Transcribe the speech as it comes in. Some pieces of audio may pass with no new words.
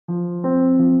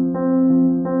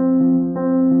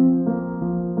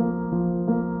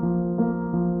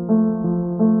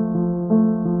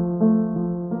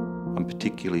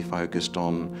particularly focused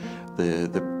on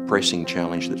the pressing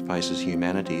challenge that faces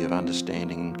humanity of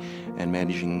understanding and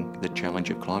managing the challenge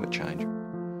of climate change.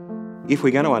 If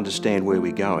we're going to understand where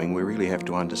we're going, we really have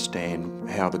to understand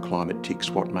how the climate ticks,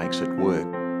 what makes it work.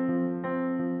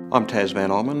 I'm Tas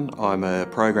van Ommen. I'm a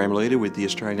program leader with the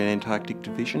Australian Antarctic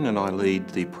Division, and I lead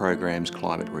the program's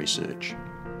climate research.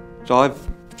 So I've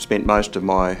spent most of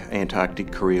my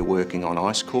Antarctic career working on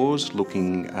ice cores,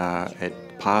 looking at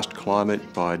past climate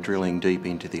by drilling deep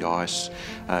into the ice,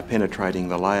 penetrating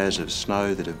the layers of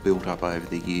snow that have built up over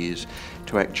the years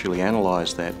to actually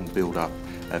analyse that and build up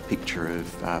a picture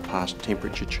of past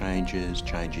temperature changes,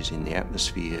 changes in the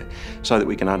atmosphere, so that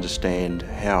we can understand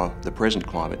how the present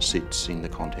climate sits in the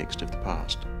context of the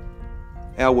past.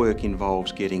 Our work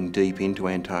involves getting deep into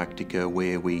Antarctica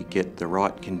where we get the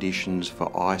right conditions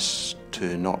for ice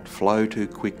to not flow too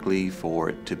quickly, for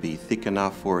it to be thick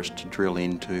enough for us to drill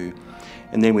into,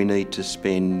 and then we need to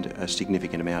spend a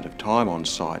significant amount of time on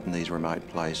site in these remote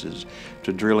places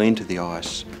to drill into the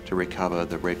ice to recover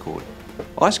the record.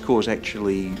 Ice cores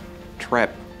actually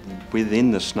trap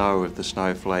within the snow of the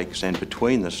snowflakes and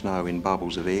between the snow in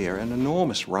bubbles of air an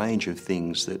enormous range of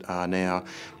things that are now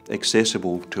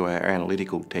accessible to our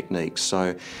analytical techniques.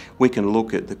 So we can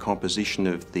look at the composition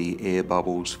of the air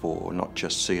bubbles for not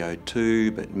just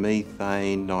CO2 but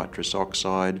methane, nitrous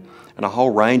oxide, and a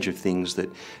whole range of things that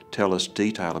tell us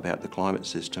detail about the climate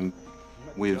system.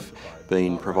 We've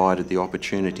been provided the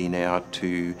opportunity now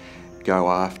to go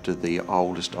after the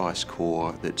oldest ice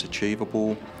core that's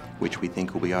achievable, which we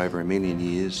think will be over 1 million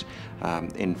years.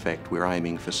 In fact, we're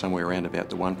aiming for somewhere around about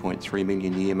the 1.3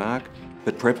 million year mark.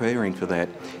 But preparing for that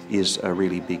is a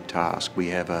really big task. We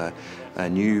have a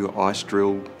new ice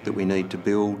drill that we need to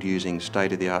build using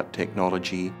state-of-the-art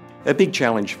technology. A big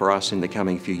challenge for us in the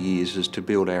coming few years is to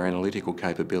build our analytical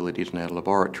capabilities in our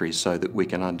laboratories so that we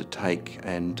can undertake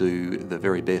and do the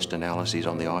very best analyses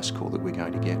on the ice core that we're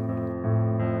going to get.